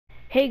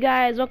Hey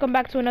guys, welcome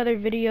back to another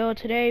video.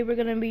 Today we're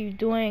gonna be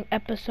doing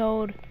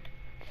episode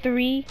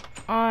 3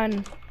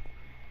 on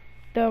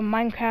the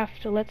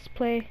Minecraft Let's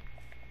Play,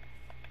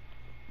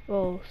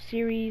 well,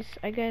 series,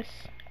 I guess.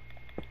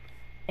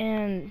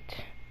 And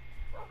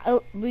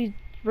we're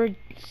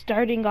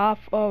starting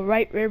off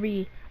right where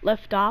we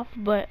left off,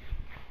 but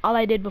all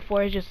I did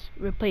before is just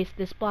replace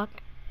this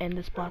block and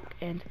this block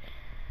and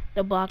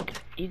the block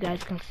you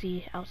guys can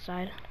see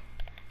outside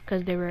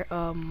because they were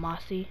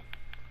mossy.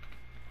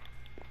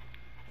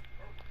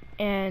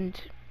 And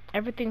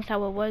everything's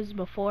how it was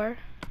before,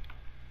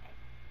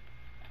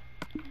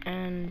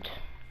 and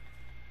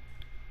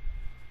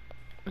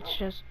let's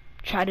just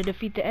try to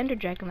defeat the Ender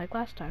Dragon like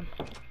last time.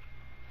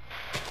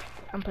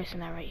 I'm placing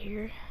that right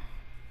here.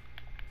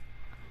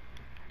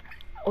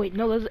 Oh wait,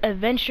 no, there's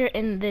adventure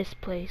in this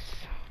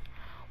place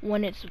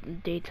when it's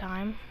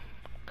daytime,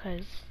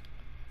 because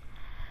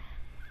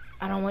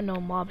I don't want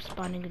no mobs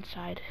spawning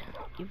inside,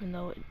 even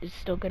though it's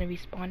still gonna be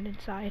spawned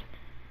inside.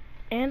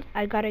 And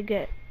I gotta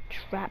get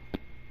trapped.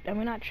 I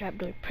mean, not trapped,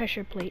 but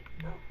pressure plate,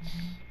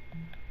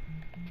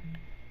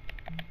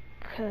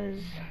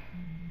 because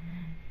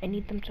I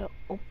need them to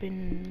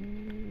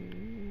open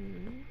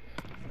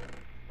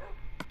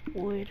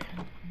wood.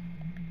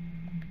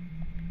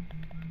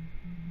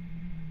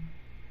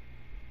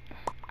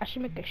 I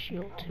should make a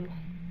shield too.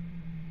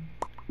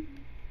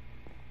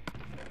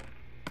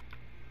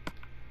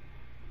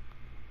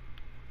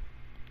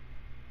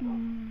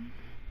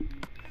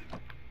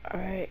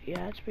 Alright,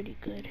 yeah, that's pretty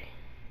good.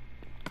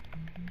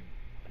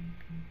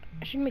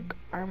 I should make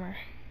armor.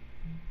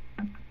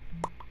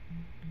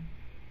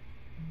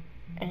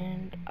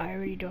 And I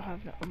already don't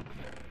have no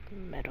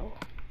metal.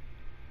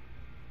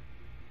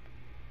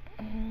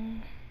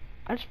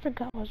 I just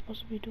forgot what I was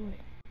supposed to be doing.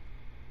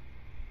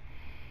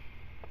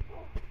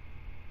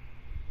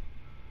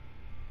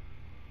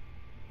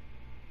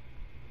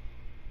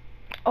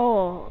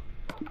 Oh,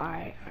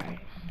 alright.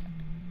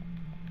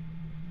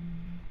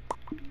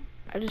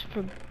 I just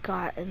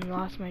forgot and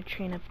lost my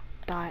train of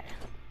thought.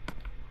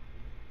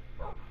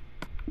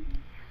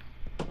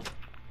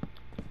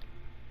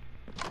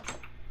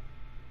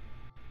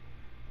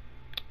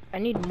 I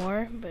need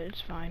more, but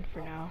it's fine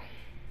for now.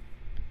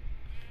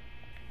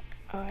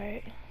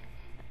 Alright.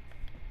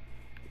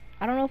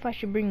 I don't know if I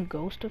should bring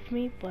Ghost with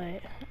me,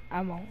 but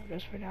I won't,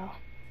 just for now.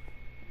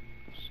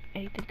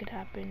 Anything could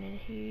happen in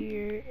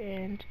here,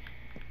 and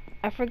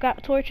I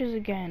forgot torches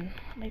again,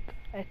 like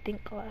I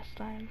think last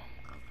time.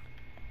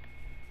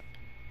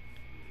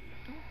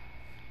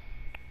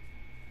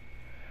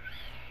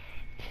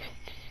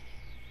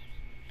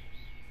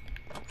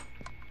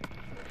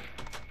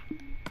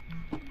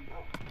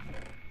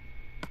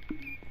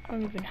 I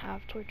don't even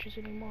have torches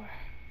anymore.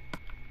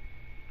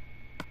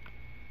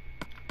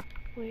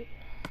 Wait.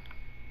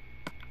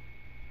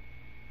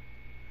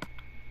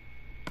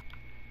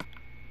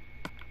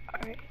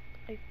 Alright,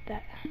 like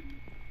that.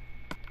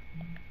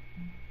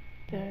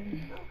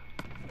 Then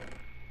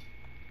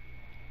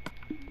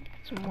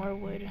some more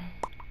wood.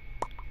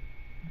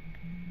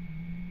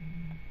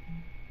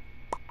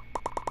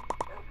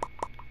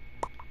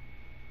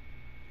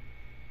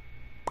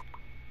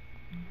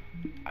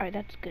 Alright,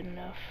 that's good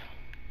enough.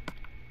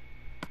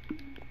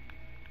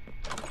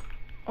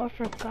 Oh, I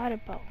forgot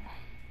about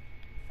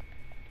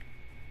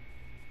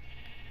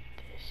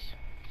this.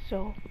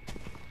 So,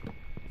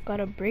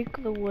 gotta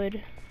break the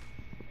wood.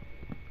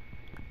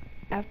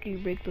 After you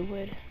break the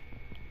wood,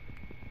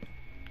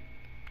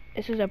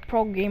 this is a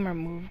pro gamer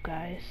move,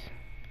 guys.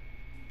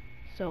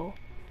 So,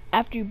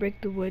 after you break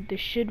the wood,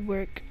 this should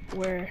work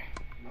where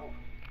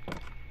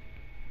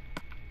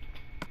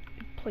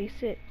you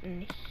place it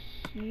in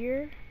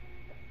here.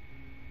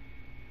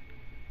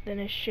 Then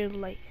it should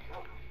like,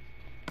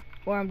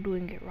 or I'm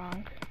doing it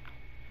wrong.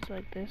 It's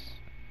like this.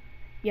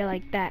 Yeah,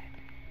 like that.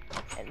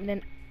 And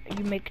then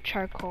you make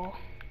charcoal.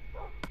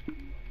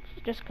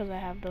 Just because I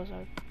have those,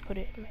 I'll put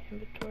it in my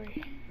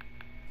inventory.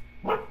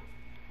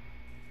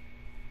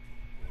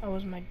 That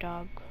was my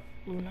dog,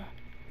 Luna.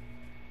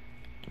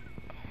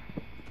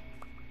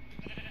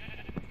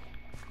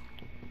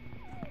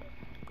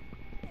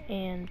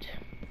 And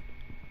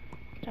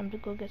time to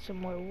go get some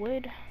more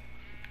wood.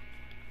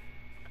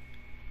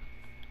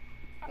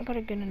 I'm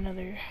gonna get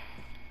another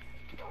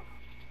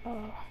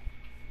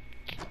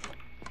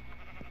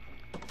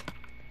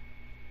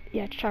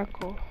yeah,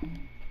 charcoal.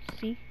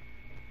 See?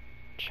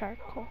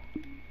 Charcoal.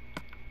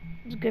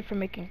 It's good for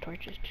making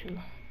torches too,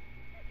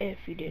 if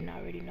you didn't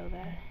already know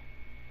that.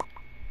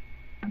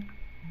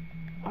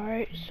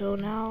 Alright, so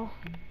now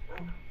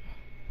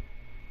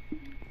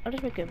I'll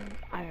just make an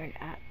iron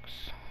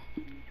axe.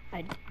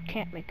 I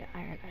can't make an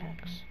iron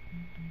axe.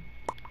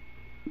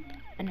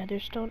 Another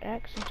stone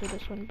axe until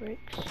this one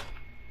breaks.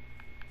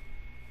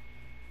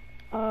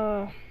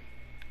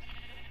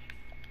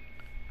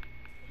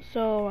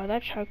 So while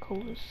that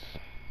charcoal is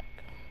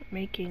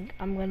making,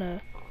 I'm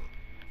gonna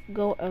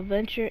go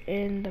adventure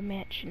in the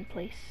mansion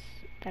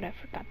place that I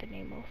forgot the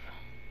name of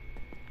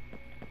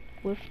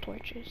with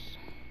torches,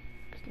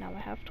 because now I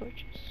have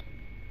torches.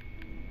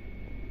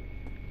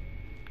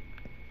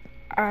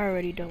 I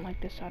already don't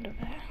like the sound of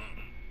that.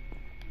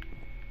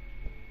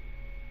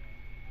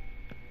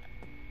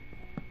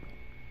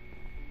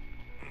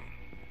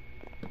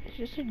 Is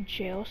this a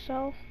jail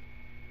cell?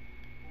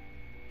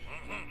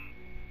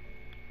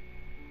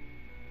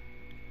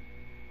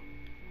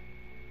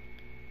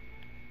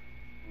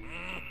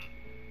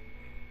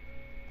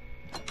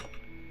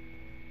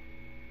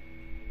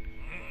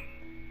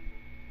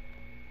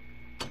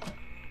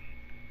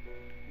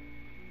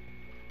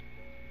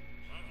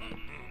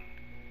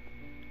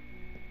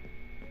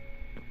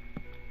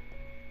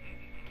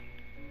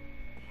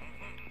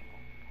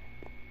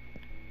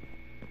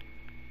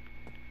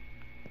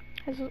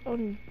 Has his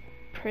own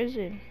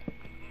prison.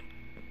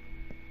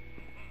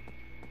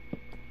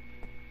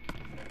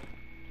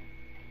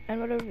 And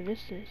whatever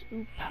this is.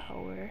 Ooh,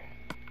 power.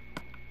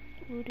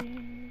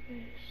 Looting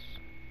this.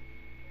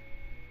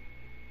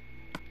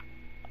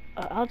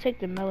 I'll take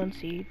the melon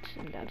seeds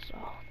and that's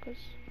all, because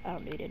I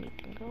don't need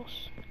anything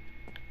else.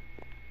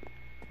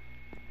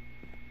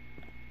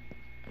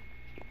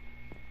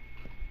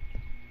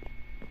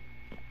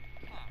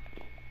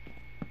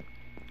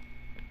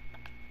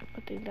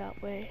 Nothing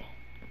that way.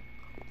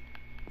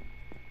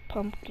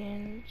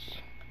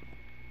 Pumpkins.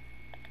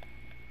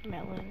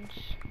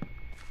 Melons.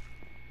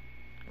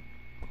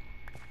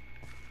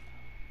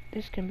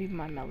 This can be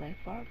my melon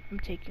farm.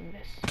 I'm taking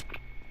this.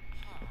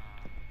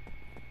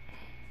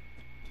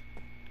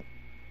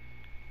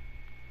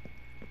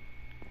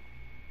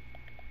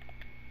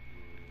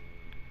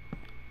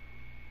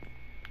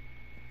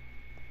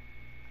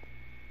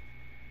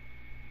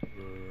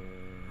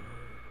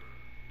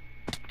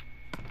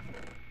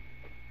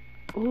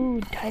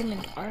 Ooh,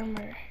 diamond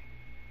armor.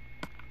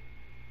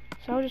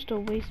 So I'll just a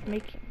waste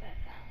making that.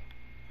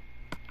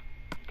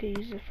 I could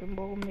use it for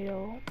bone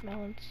meal,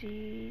 melon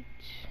seeds.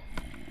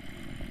 I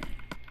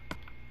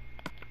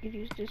could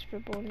use this for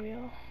bone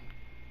meal.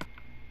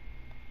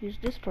 Use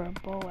this for a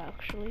bow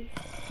actually.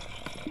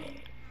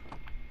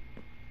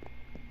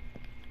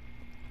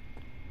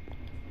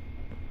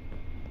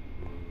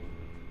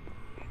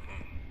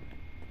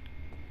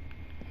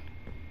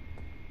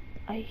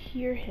 I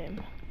hear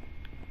him.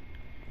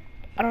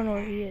 I don't know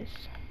where he is.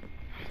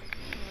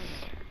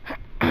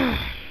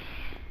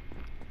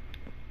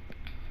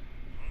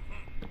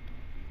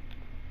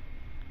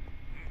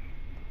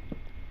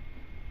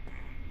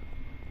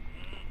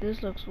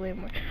 This looks way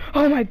more.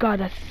 Oh my god,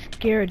 that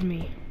scared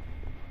me.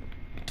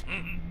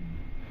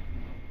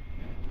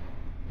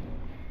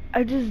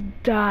 I just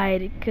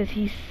died because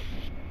he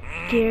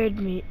scared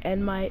me,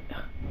 and my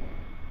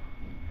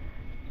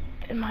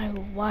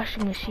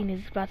washing machine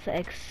is about to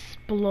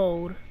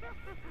explode.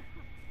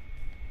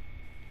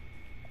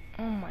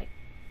 Oh my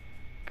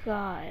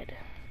god.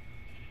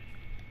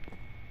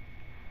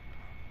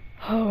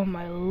 Oh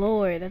my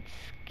lord, that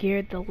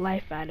scared the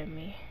life out of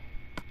me.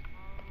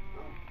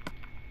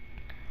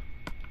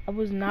 I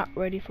was not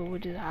ready for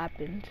what just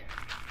happened.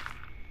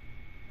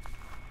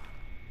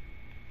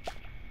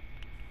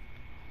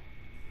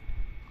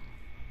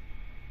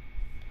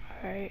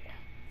 Alright.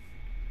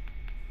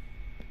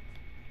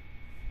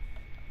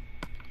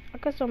 I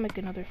guess I'll make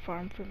another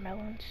farm for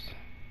melons.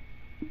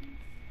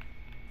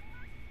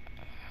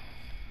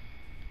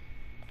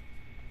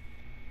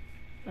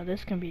 Now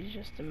this can be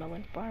just a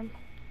melon farm.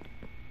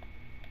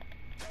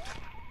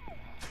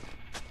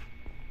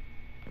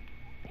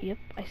 Yep,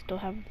 I still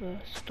have the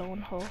stone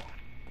hoe.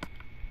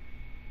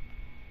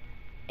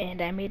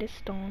 And I made a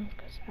stone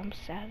because I'm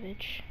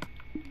savage.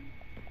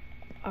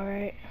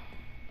 Alright.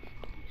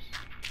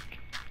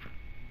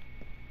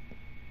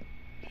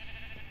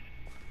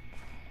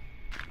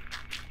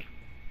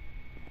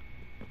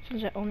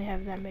 Since I only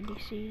have that many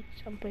seeds,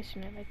 I'm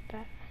placing it like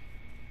that.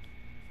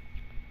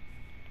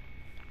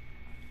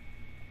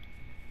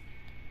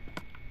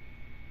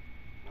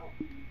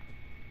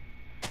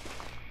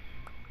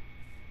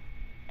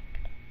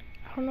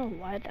 I don't know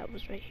why that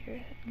was right here.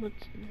 It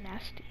looks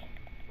nasty.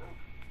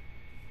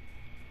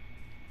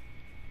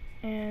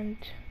 And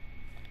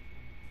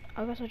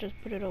I guess I'll just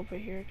put it over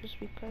here just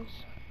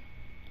because.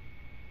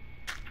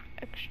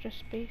 Extra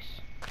space.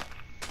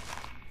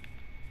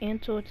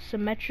 And so it's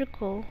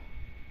symmetrical.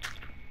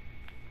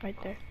 Right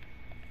there.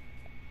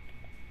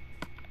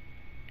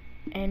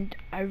 And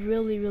I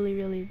really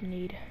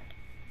need.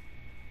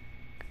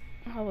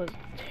 I was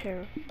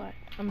terrified.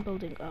 I'm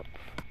building up.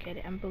 Forget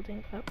it. I'm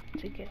building up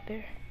to get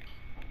there.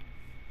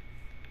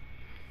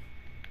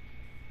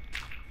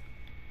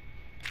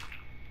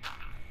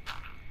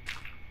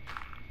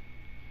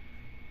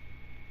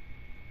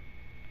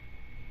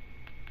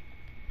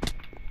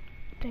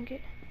 Dang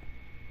it.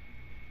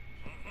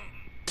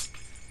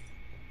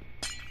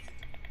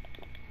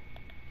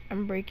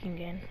 I'm breaking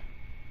in.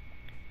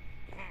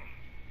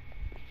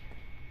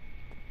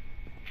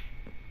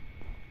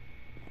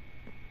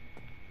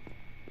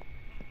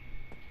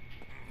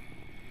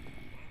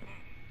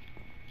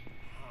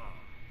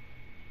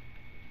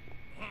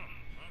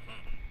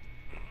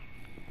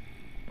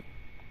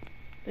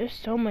 There's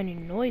so many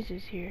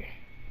noises here.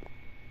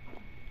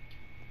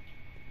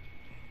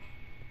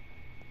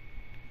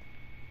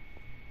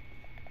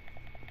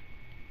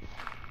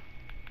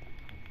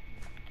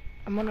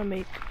 I'm gonna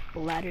make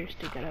ladders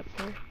to get up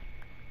there.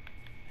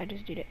 I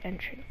just need an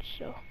entrance,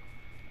 so.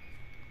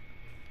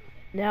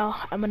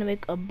 Now I'm gonna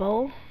make a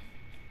bow.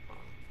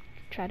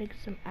 Try to get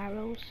some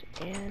arrows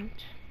and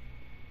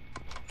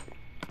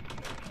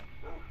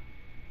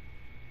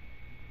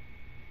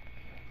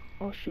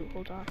oh shoot,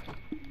 hold on.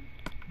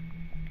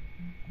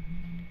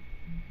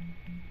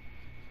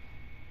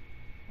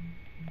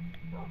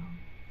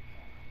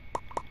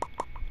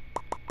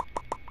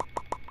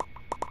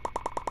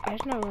 I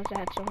just never realized I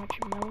had so much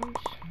melons.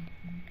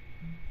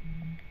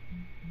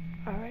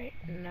 Alright,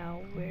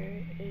 now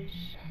where is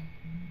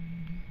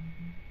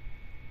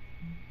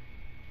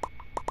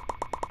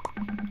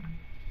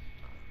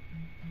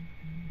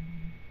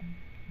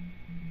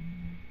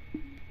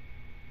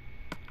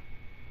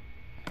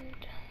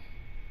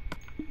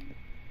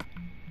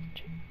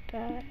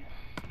that?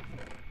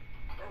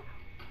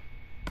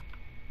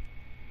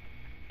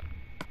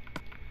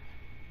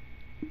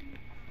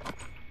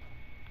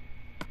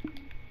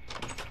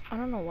 I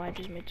don't know why I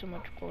just made so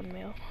much bone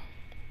meal.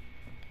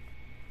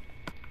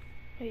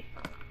 Wait,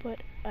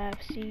 but I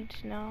have seeds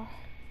now.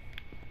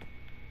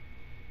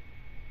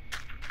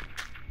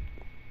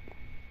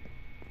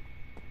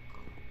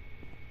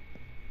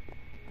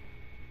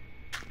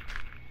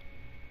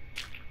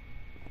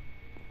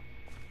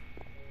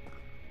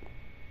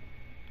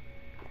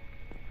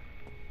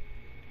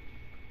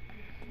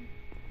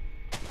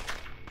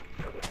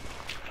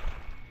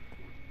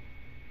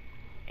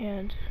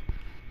 And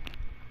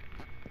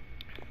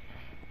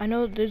I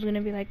know there's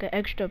gonna be like an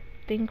extra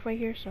thing right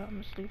here, so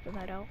I'm sleeping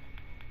that out.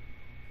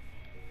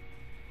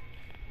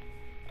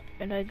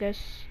 And I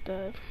guess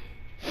the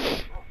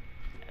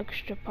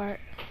extra part.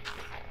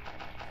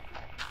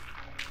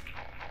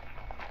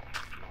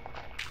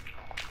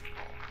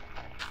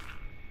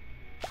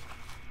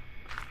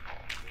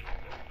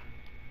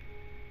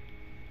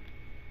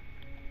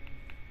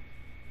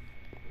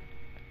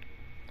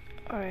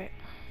 Alright.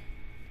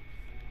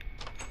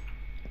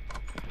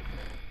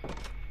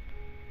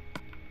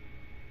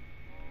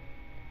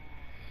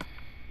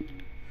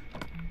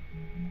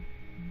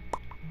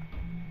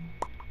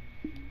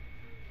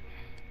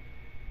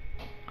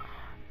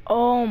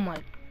 Oh my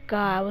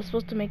god, I was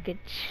supposed to make a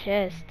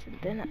chest, and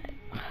then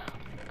oh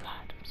my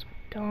god, I'm so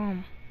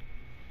dumb.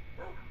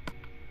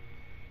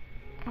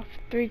 I have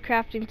 3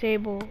 crafting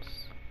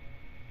tables.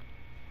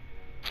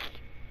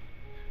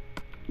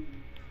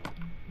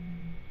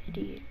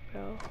 Idiot,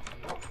 bro.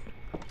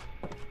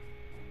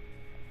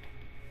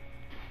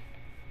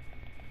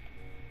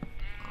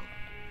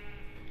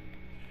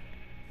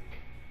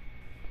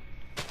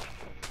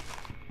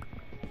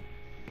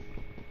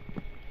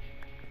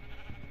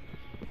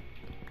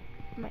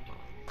 My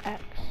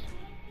axe.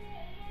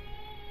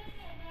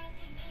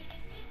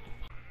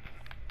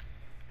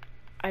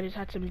 I just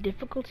had some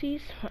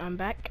difficulties. I'm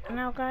back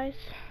now, guys.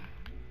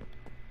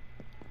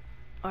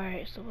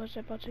 Alright, so what's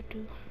I about to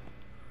do?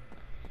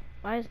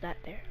 Why is that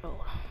there?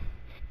 Oh,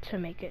 to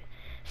make it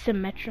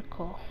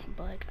symmetrical.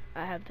 But like,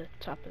 I have the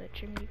top of the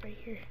chimney right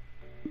here.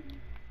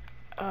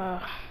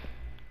 I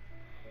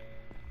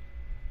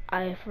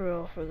for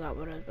real forgot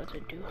what I was about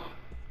to do.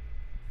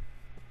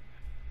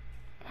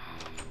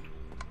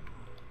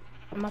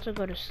 I'm about to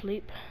go to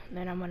sleep,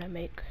 then I'm gonna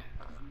make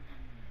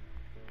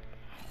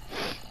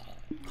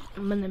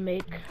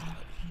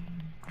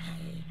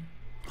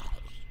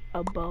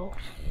a bow.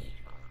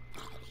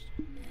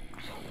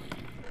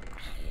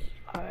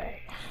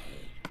 Alright.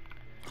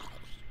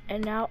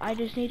 And now I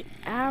just need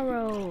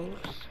arrows.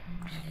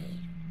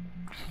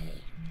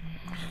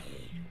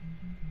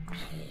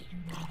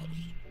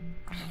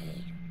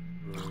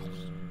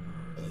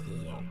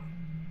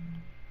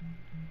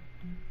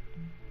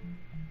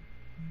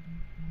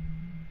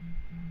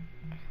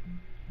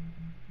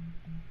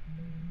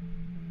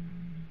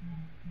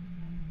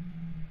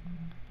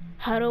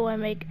 How do I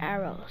make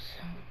arrows?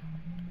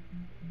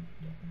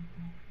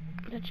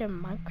 I'm such a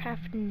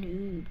Minecraft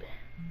noob.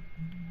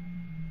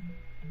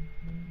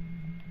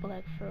 But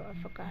like, I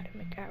forgot to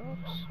make arrows.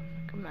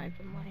 Like, I'm not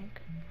even lying.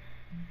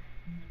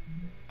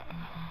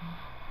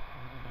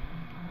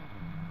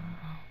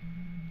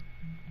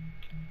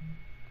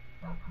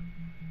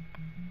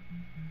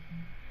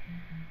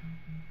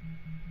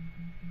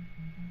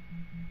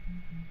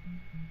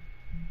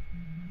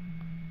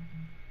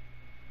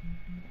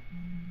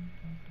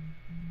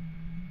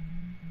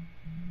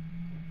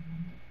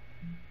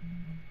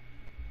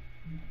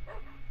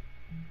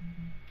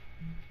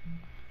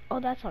 Oh,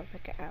 that's how I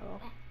make an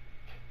arrow.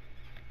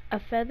 A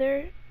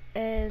feather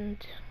and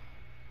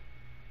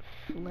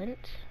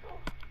flint.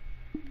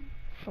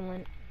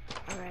 Flint.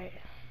 Alright.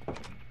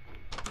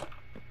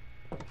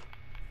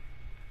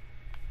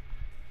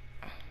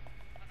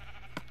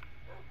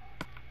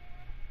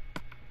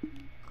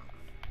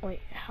 Wait,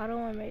 how do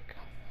I make...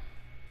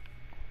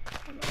 I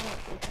don't know how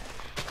to do that.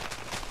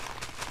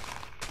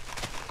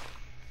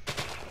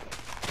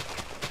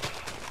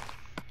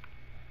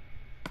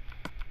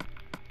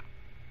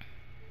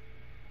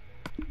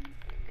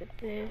 Look at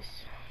this.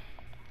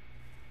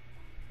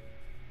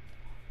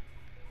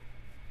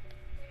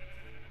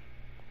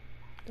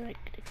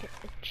 like to get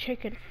a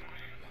chicken farm.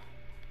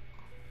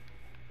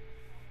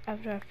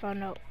 After I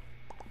found out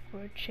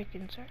where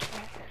chickens are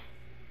at.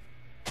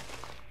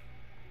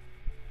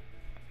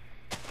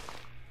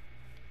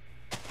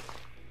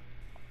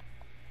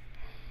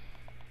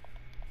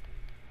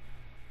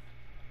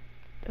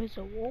 There's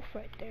a wolf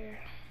right there.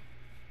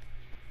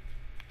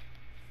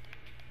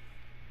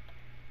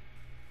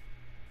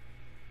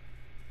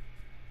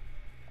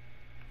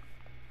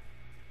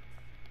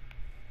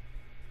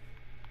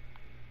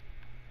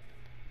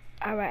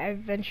 Alright, I've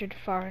ventured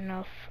far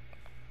enough.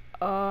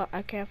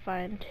 I can't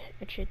find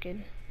a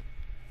chicken.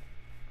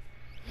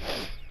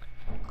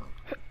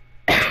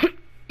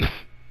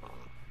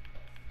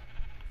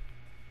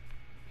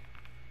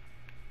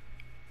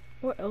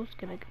 Where else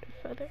can I get a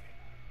feather?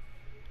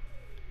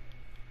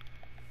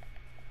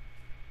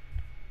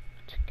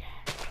 It's a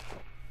cat.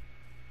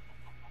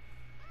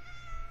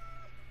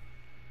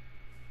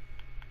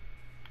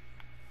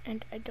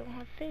 And I don't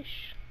have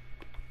fish.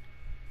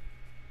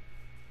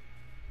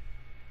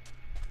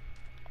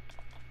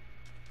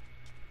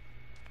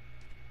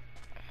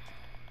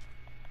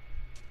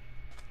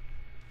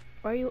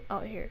 Why are you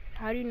out here?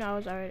 How do you know I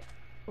was already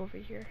over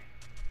here?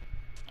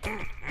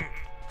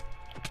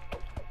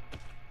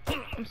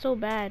 I'm so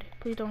bad.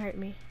 Please don't hurt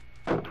me.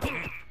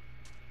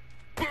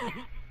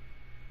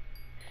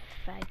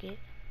 Faggot.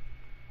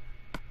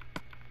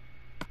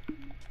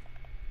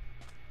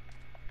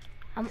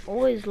 I'm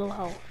always low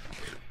health.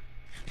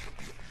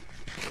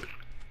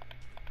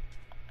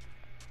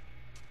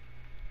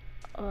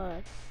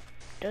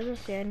 Doesn't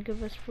sand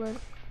give us flint?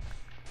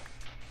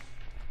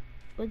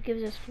 What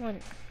gives us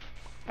flint?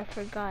 I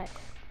forgot.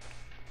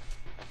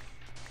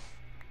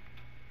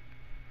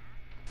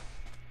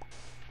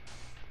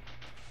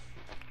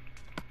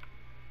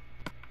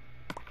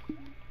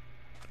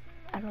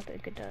 I don't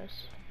think it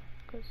does.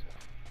 Cause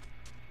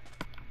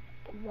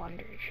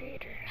Wander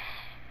Trader.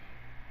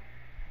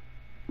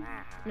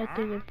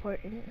 Nothing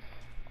important.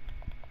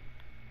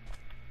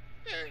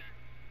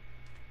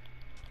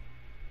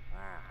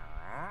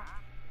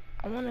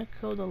 I wanna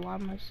kill the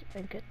llamas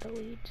and get the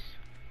leads.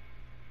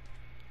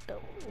 The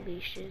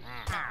leashes.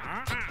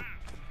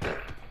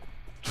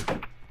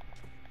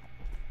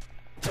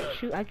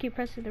 Shoot, I keep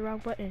pressing the wrong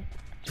button.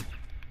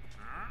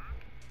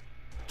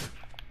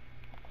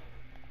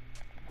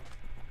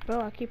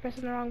 Bro, I keep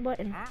pressing the wrong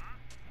button.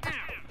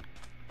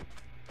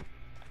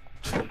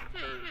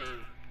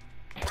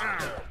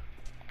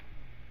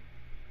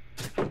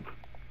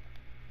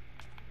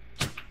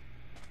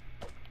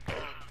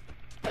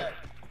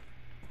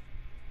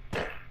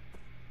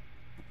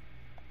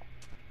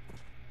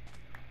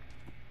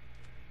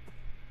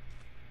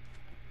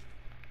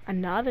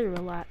 Another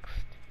relaxed.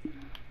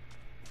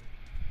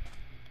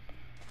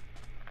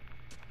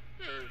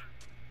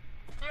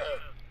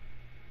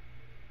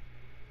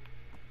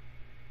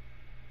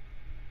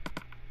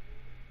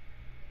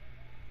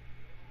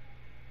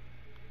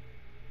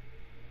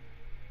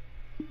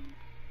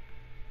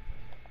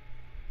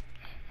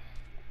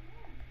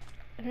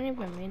 I didn't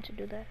even mean to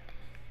do that.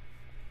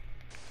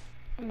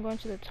 I'm going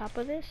to the top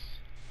of this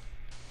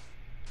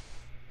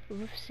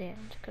with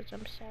sand because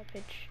I'm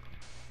savage.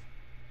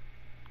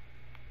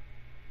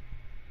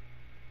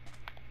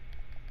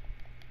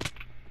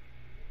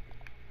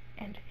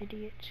 And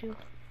idiot too.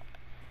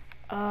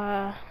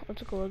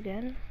 Let's go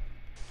again.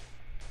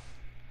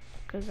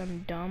 Because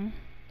I'm dumb.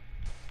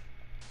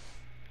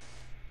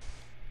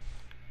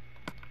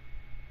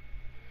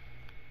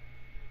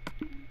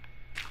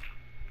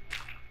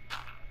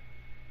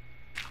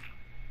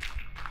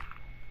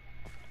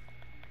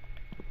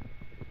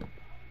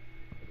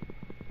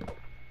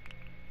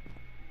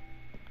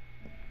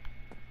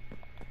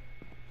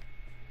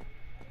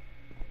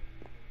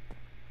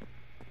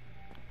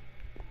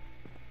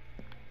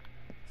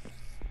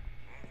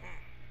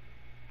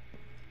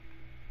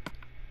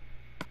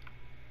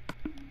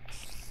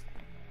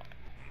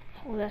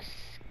 Oh, that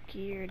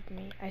scared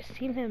me. I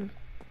seen him.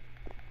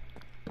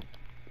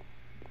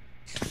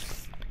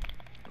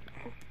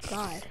 Oh,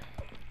 God.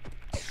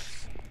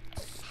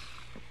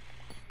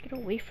 Get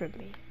away from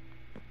me.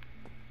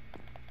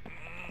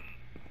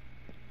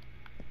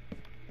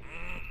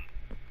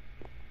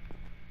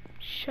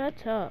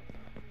 Shut up.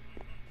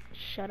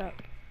 Shut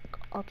up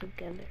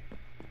altogether.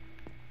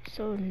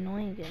 So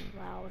annoying and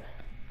loud.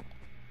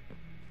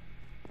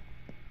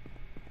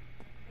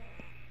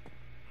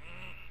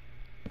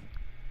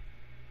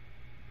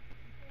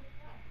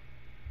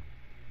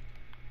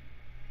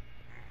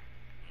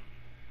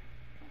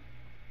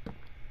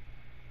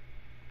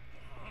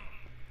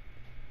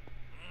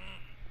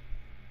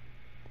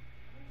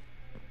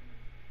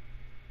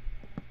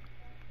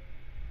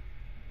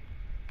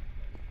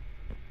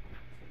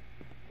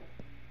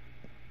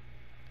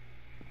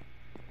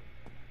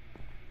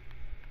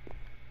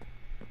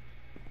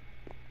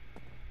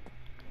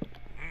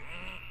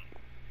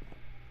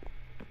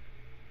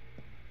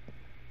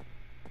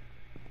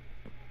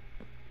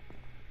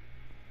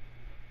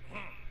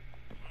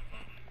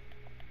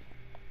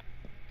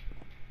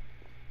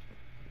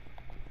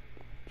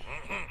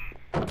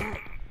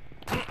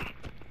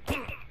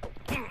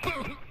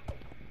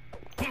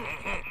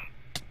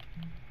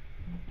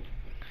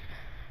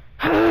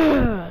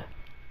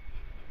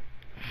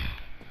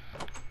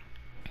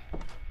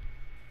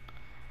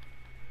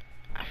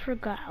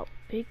 forgot how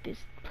big this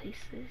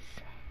place is.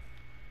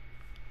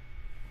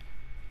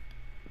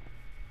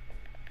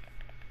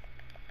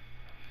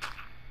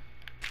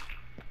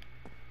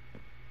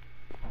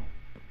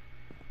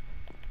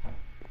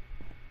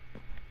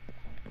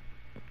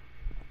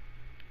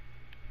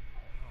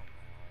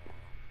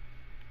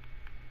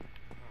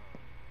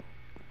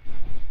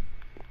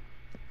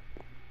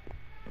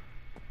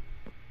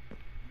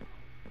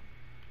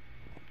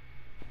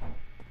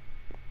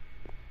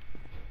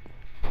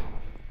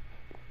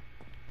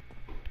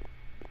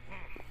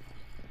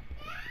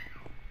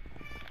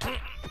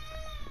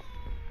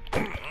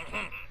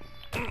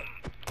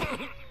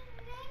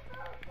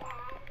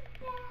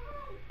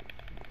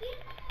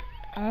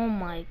 Oh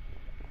my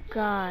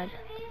god.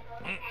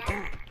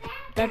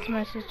 That's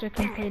my sister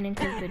complaining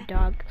because the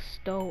dog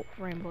stole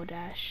Rainbow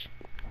Dash.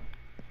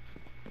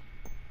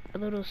 A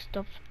little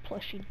stuffed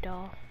plushie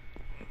doll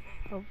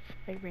of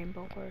a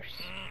rainbow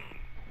horse.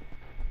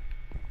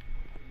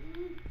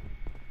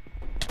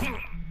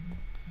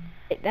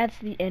 That's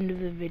the end of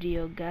the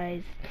video,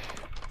 guys.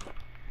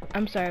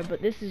 I'm sorry,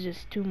 but this is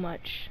just too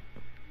much.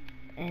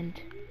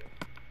 And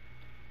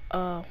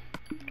well,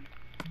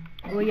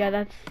 yeah,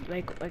 that's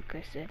like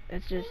I said,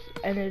 that's just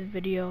end of the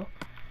video.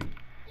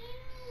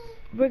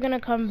 We're gonna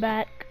come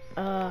back.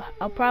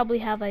 I'll probably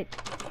have like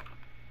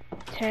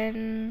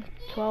 10,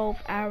 12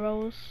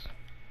 arrows,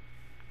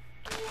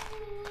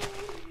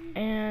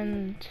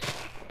 and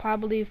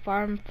probably a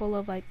farm full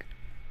of like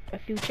a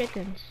few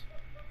chickens.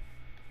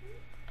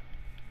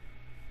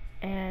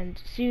 And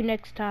see you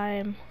next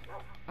time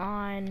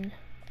on,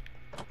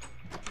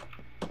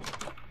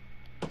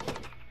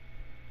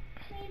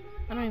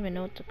 I don't even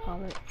know what to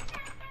call it,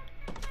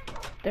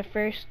 the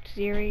first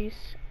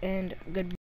series, and goodbye.